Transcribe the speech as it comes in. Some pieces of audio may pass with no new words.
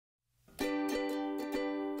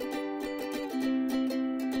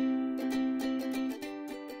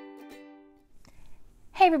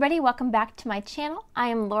everybody, welcome back to my channel. I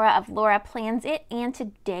am Laura of Laura Plans It, and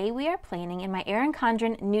today we are planning in my Erin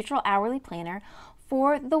Condren Neutral Hourly Planner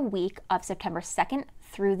for the week of September 2nd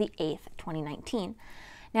through the 8th, 2019.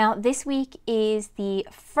 Now, this week is the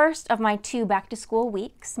first of my 2 back-to-school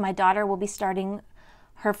weeks. My daughter will be starting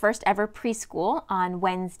her first ever preschool on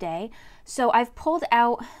Wednesday. So I've pulled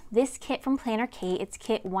out this kit from Planner Kate. It's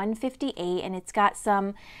kit 158, and it's got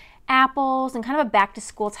some apples and kind of a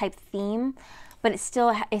back-to-school type theme, but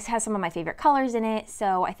it has some of my favorite colors in it,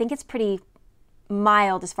 so I think it's pretty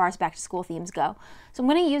mild as far as back-to-school themes go. So I'm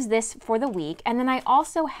going to use this for the week, and then I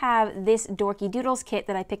also have this Dorky Doodles kit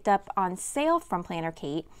that I picked up on sale from Planner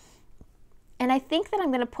Kate, and I think that I'm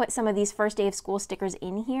going to put some of these first day of school stickers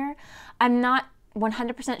in here. I'm not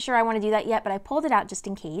 100% sure I want to do that yet, but I pulled it out just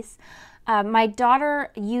in case. My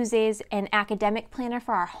daughter uses an academic planner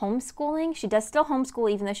for our homeschooling. She does still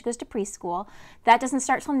homeschool even though she goes to preschool. That doesn't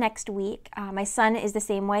start till next week. My son is the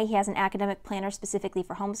same way. He has an academic planner specifically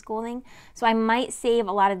for homeschooling. So I might save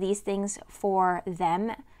a lot of these things for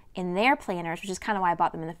them in their planners, which is kind of why I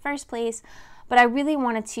bought them in the first place. But I really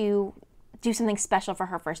wanted to do something special for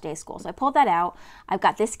her first day of school. So I pulled that out. I've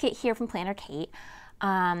got this kit here from Planner Kate.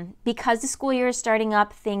 Because the school year is starting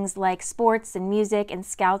up, things like sports and music and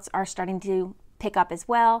scouts are starting to pick up as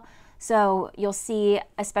well. So you'll see,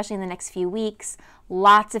 especially in the next few weeks,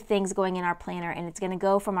 lots of things going in our planner, and it's going to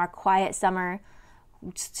go from our quiet summer,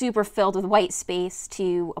 super filled with white space,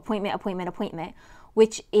 to appointment, appointment, appointment,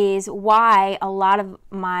 which is why a lot of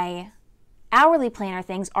my hourly planner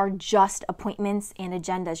things are just appointments and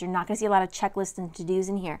agendas. You're not going to see a lot of checklists and to-dos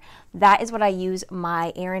in here. That is what I use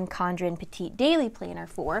my Erin Condren Petite Daily Planner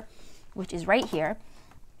for, which is right here.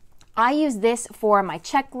 I use this for my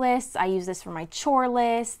checklists. I use this for my chore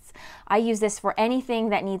lists. I use this for anything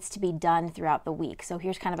that needs to be done throughout the week. So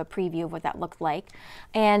here's kind of a preview of what that looked like.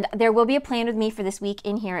 And there will be a plan with me for this week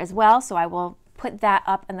in here as well, so I will put that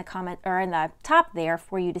up in the comment or in the top there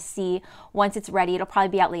for you to see once it's ready. It'll probably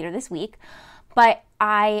be out later this week. But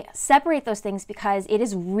I separate those things because it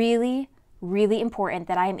is really, really important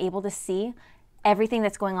that I am able to see everything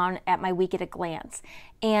that's going on at my week at a glance.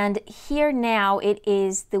 And here now it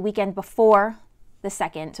is the weekend before the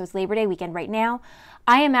 2nd, so it's Labor Day weekend right now.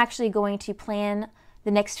 I am actually going to plan the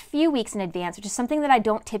next few weeks in advance, which is something that I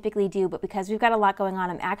don't typically do, but because we've got a lot going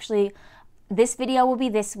on, this video will be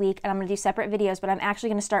this week, and I'm going to do separate videos, but I'm actually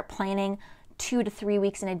going to start planning 2 to 3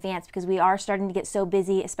 weeks in advance because we are starting to get so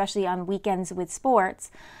busy, especially on weekends with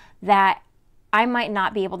sports, that I might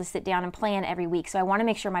not be able to sit down and plan every week. So I want to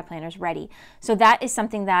make sure my planner's ready. So that is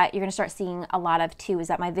something that you're going to start seeing a lot of too, is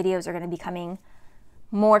that my videos are going to be coming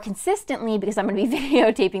more consistently because I'm going to be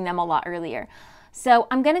videotaping them a lot earlier. So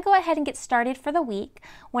I'm going to go ahead and get started for the week.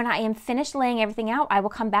 When I am finished laying everything out, I will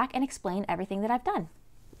come back and explain everything that I've done.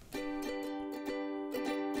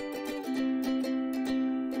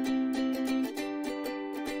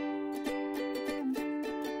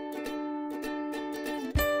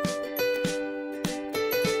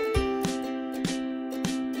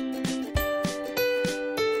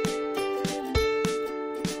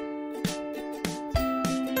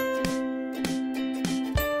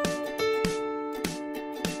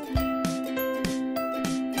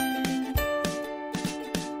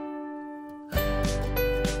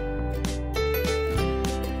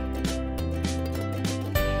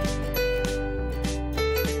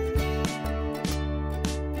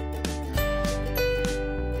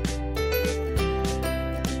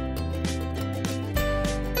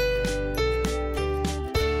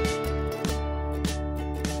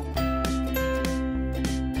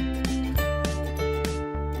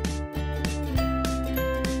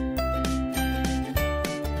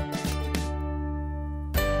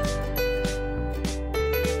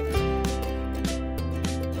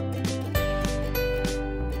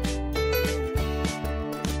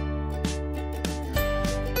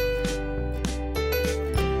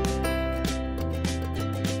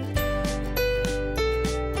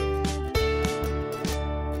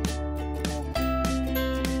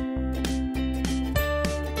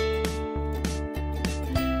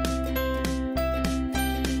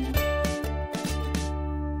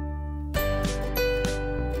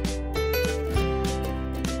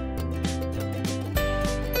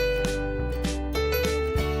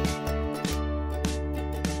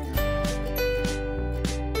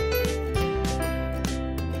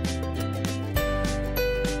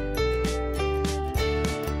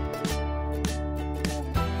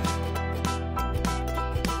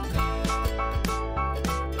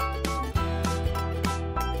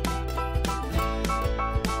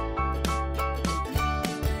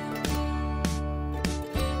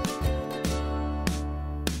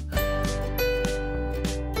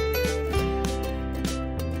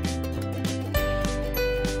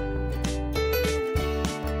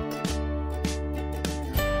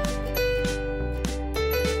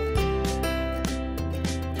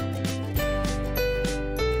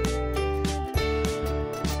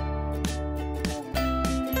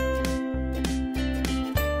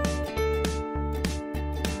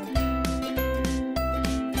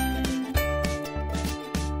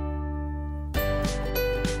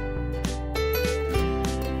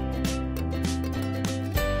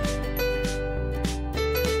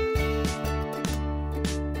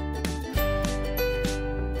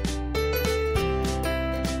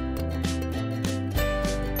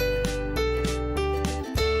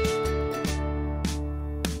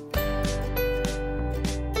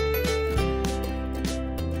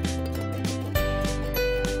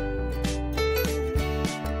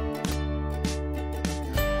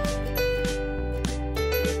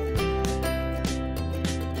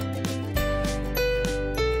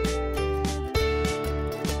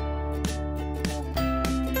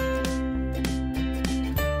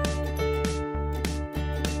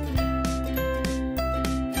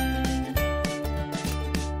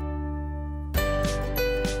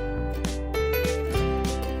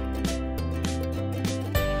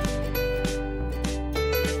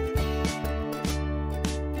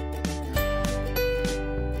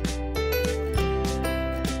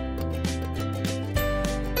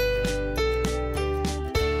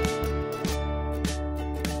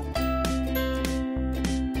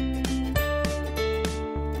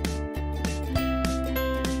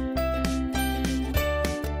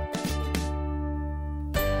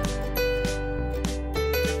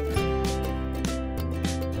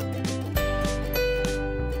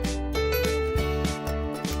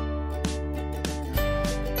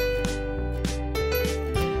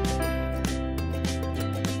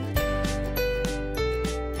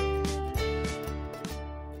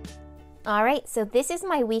 All right, so this is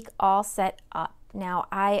my week all set up. Now,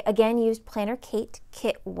 I again used Planner Kate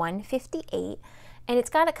Kit 158, and it's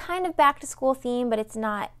got a kind of back to school theme, but it's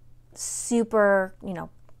not super,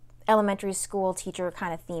 elementary school teacher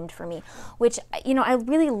kind of themed for me, which, I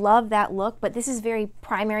really love that look, but this is very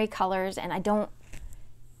primary colors, and I don't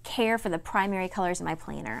care for the primary colors in my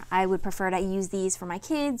planner. I would prefer to use these for my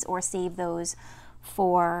kids or save those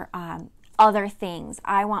for other things.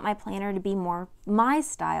 I want my planner to be more my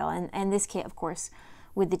style, and this kit, of course,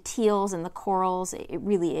 with the teals and the corals, it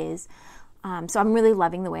really is. So I'm really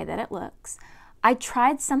loving the way that it looks. I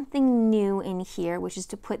tried something new in here, which is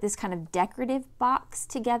to put this kind of decorative box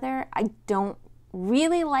together. I don't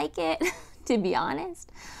really like it, to be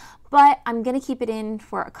honest, but I'm gonna keep it in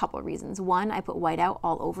for a couple of reasons. One, I put whiteout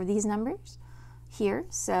all over these numbers here,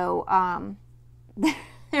 so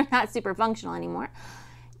they're not super functional anymore.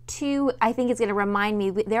 Two, I think it's gonna remind me,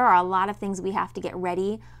 there are a lot of things we have to get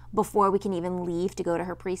ready before we can even leave to go to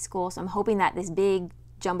her preschool, so I'm hoping that this big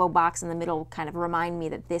jumbo box in the middle kind of remind me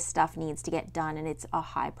that this stuff needs to get done and it's a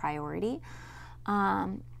high priority.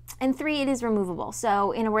 And three, it is removable.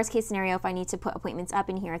 So in a worst case scenario, if I need to put appointments up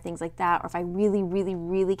in here, things like that, or if I really, really,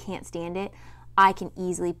 really can't stand it, I can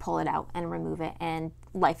easily pull it out and remove it and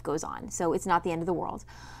life goes on. So it's not the end of the world.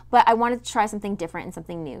 But I wanted to try something different and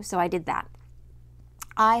something new, so I did that.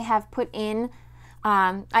 I have put in,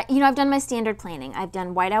 I've done my standard planning. I've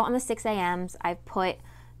done whiteout on the 6 a.m.s. I've put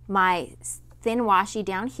my thin washi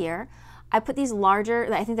down here. I put these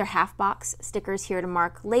larger, I think they're half box stickers here to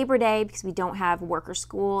mark Labor Day because we don't have work or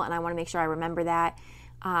school, and I want to make sure I remember that.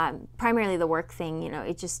 Primarily the work thing,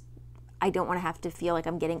 I don't want to have to feel like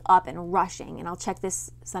I'm getting up and rushing, and I'll check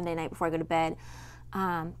this Sunday night before I go to bed.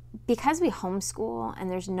 Because we homeschool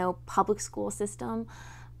and there's no public school system,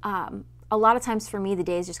 a lot of times for me the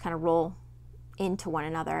days just kind of roll into one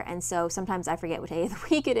another, and so sometimes I forget what day of the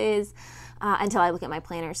week it is until I look at my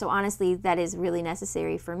planner. So honestly, that is really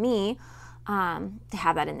necessary for me to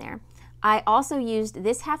have that in there. I also used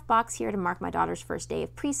this half box here to mark my daughter's first day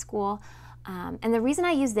of preschool, and the reason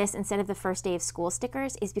I use this instead of the first day of school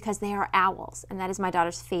stickers is because they are owls, and that is my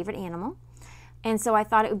daughter's favorite animal. And so I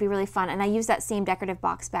thought it would be really fun, and I use that same decorative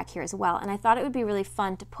box back here as well, and I thought it would be really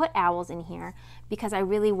fun to put owls in here because I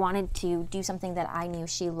really wanted to do something that I knew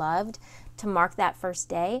she loved to mark that first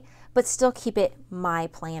day, but still keep it my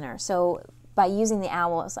planner. So by using the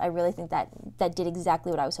owls, I really think that did exactly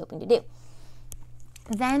what I was hoping to do.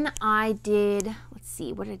 Then I did, let's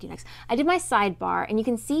see, what did I do next? I did my sidebar, and you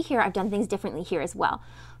can see here I've done things differently here as well.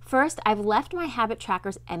 First, I've left my habit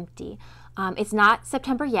trackers empty. It's not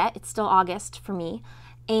September yet, it's still August for me,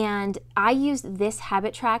 and I used this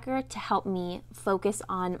habit tracker to help me focus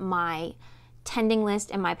on my tending list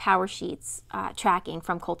and my power sheets tracking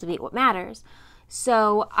from Cultivate What Matters.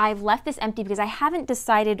 So I've left this empty because I haven't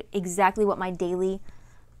decided exactly what my daily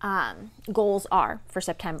goals are for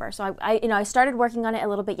September. So I started working on it a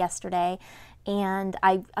little bit yesterday, and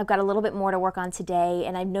I've got a little bit more to work on today,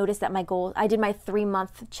 and I've noticed that my goal, I did my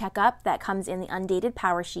 3-month checkup that comes in the undated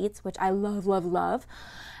power sheets, which I love, love, love.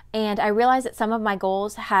 And I realized that some of my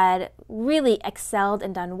goals had really excelled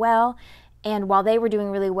and done well, and while they were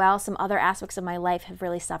doing really well, some other aspects of my life have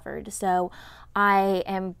really suffered. So I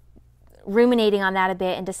am ruminating on that a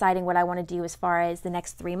bit and deciding what I want to do as far as the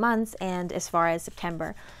next 3 months and as far as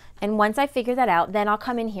September. And once I figure that out, then I'll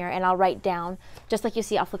come in here and I'll write down, just like you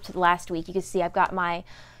see, I'll flip to the last week. You can see I've got my,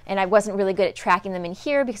 and I wasn't really good at tracking them in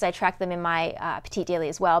here because I tracked them in my Petite Daily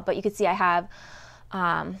as well, but you can see I have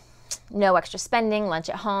no extra spending, lunch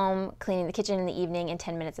at home, cleaning the kitchen in the evening, and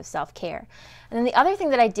 10 minutes of self-care. And then the other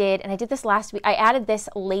thing that I did, and I did this last week, I added this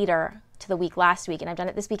later to the week last week, and I've done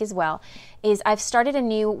it this week as well, is I've started a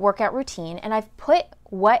new workout routine, and I've put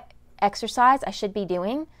what exercise I should be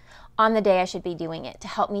doing on the day I should be doing it to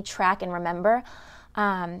help me track and remember.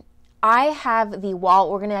 I have the wall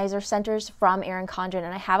organizer centers from Erin Condren,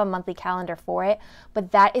 and I have a monthly calendar for it,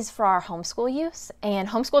 but that is for our homeschool use, and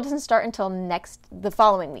homeschool doesn't start until the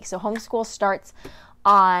following week. So homeschool starts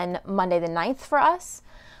on Monday the 9th for us,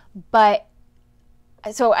 but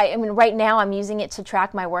so I mean right now I'm using it to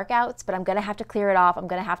track my workouts, but I'm gonna have to clear it off. I'm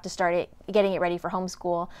gonna have to start getting it ready for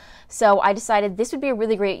homeschool. So I decided this would be a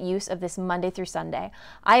really great use of this Monday through Sunday.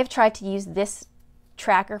 I have tried to use this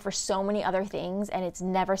tracker for so many other things and it's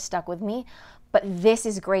never stuck with me, but this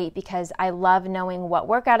is great because I love knowing what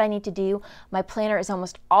workout I need to do. My planner is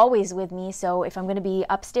almost always with me, so if I'm going to be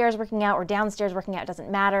upstairs working out or downstairs working out, it doesn't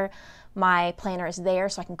matter. My planner is there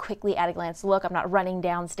so I can quickly at a glance look. I'm not running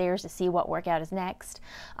downstairs to see what workout is next.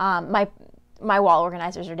 My my wall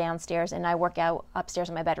organizers are downstairs, and I work out upstairs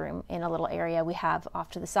in my bedroom in a little area we have off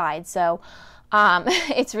to the side. So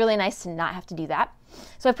it's really nice to not have to do that.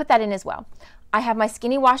 So I put that in as well. I have my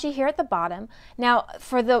skinny washi here at the bottom. Now,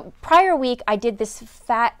 for the prior week, I did this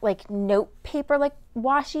fat, like, note paper, like,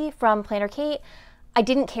 washi from Planner Kate. I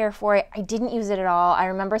didn't care for it. I didn't use it at all. I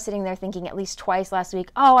remember sitting there thinking at least twice last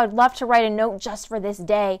week, oh, I'd love to write a note just for this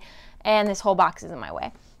day, and this whole box is in my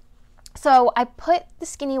way. So I put the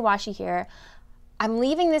skinny washi here. I'm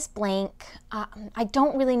leaving this blank. I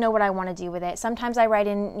don't really know what I want to do with it. Sometimes I write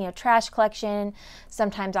in, trash collection.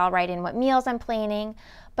 Sometimes I'll write in what meals I'm planning.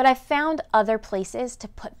 But I found other places to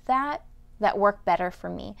put that work better for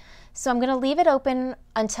me. So I'm going to leave it open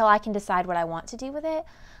until I can decide what I want to do with it.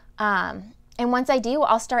 And once I do,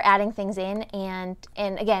 I'll start adding things in and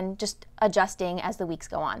again, just adjusting as the weeks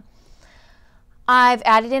go on. I've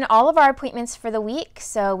added in all of our appointments for the week.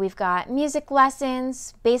 So we've got music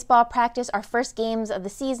lessons, baseball practice, our first games of the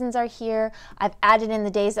seasons are here. I've added in the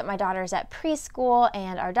days that my daughter is at preschool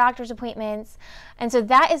and our doctor's appointments. And so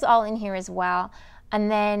that is all in here as well.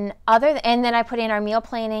 And then I put in our meal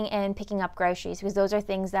planning and picking up groceries, because those are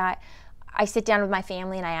things that I sit down with my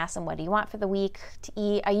family and I ask them, what do you want for the week to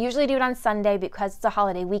eat? I usually do it on Sunday because it's a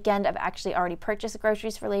holiday weekend. I've actually already purchased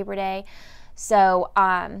groceries for Labor Day. So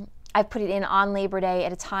I've put it in on Labor Day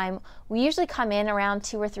at a time. We usually come in around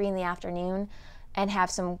 2 or 3 in the afternoon and have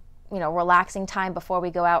some, relaxing time before we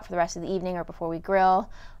go out for the rest of the evening or before we grill.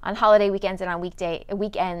 On holiday weekends and on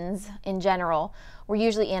weekends in general, we're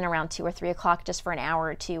usually in around 2 or 3 o'clock just for an hour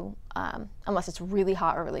or two, unless it's really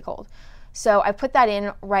hot or really cold. So I put that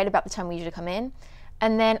in right about the time we usually come in.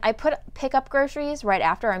 And then I pick up groceries right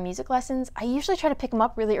after our music lessons. I usually try to pick them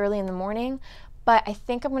up really early in the morning, but I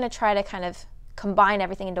think I'm going to try to kind of combine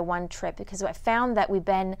everything into one trip, because I found that we've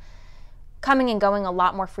been coming and going a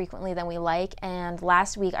lot more frequently than we like, and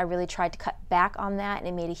last week I really tried to cut back on that and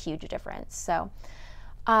it made a huge difference. So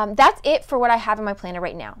that's it for what I have in my planner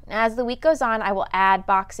right now. As the week goes on, I will add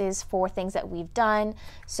boxes for things that we've done.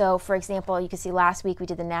 So for example, you can see last week we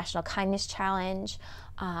did the National Kindness Challenge.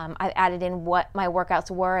 I've added in what my workouts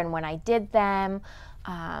were and when I did them.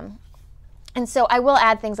 And so I will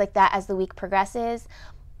add things like that as the week progresses.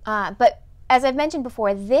 But as I've mentioned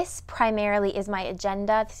before, this primarily is my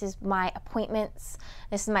agenda. This is my appointments.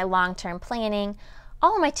 This is my long-term planning.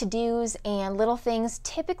 All of my to-dos and little things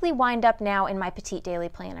typically wind up now in my Petite Daily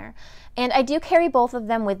Planner. And I do carry both of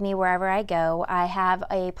them with me wherever I go. I have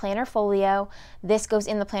a planner folio. This goes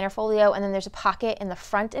in the planner folio, and then there's a pocket in the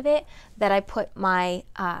front of it that I put my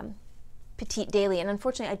Petite Daily. And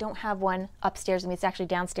unfortunately, I don't have one upstairs. I mean, it's actually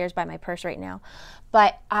downstairs by my purse right now.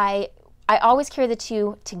 But I always carry the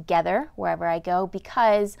two together wherever I go,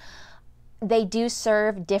 because they do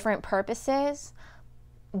serve different purposes,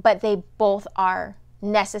 but they both are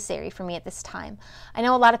necessary for me at this time. I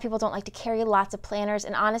know a lot of people don't like to carry lots of planners,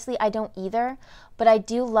 and honestly, I don't either, but I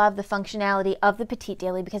do love the functionality of the Petite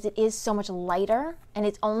Daily because it is so much lighter and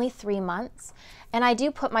it's only 3 months. And I do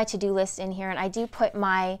put my to-do lists in here, and I do put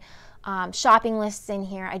my shopping lists in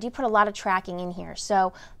here. I do put a lot of tracking in here.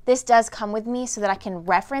 So this does come with me so that I can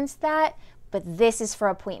reference that, but this is for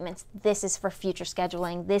appointments. This is for future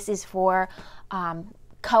scheduling. This is for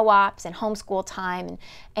co-ops and homeschool time.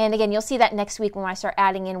 And again, you'll see that next week when I start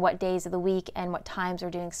adding in what days of the week and what times we're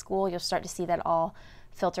doing school. You'll start to see that all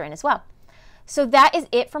filter in as well. So that is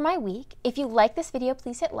it for my week. If you like this video,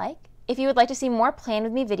 please hit like. If you would like to see more Plan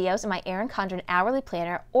With Me videos in my Erin Condren Hourly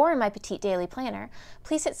Planner or in my Petite Daily Planner,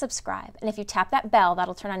 please hit subscribe. And if you tap that bell,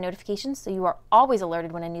 that'll turn on notifications so you are always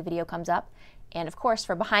alerted when a new video comes up. And of course,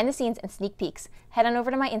 for behind the scenes and sneak peeks, head on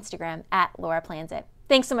over to my Instagram @LauraPlansIt.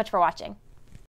 Thanks so much for watching.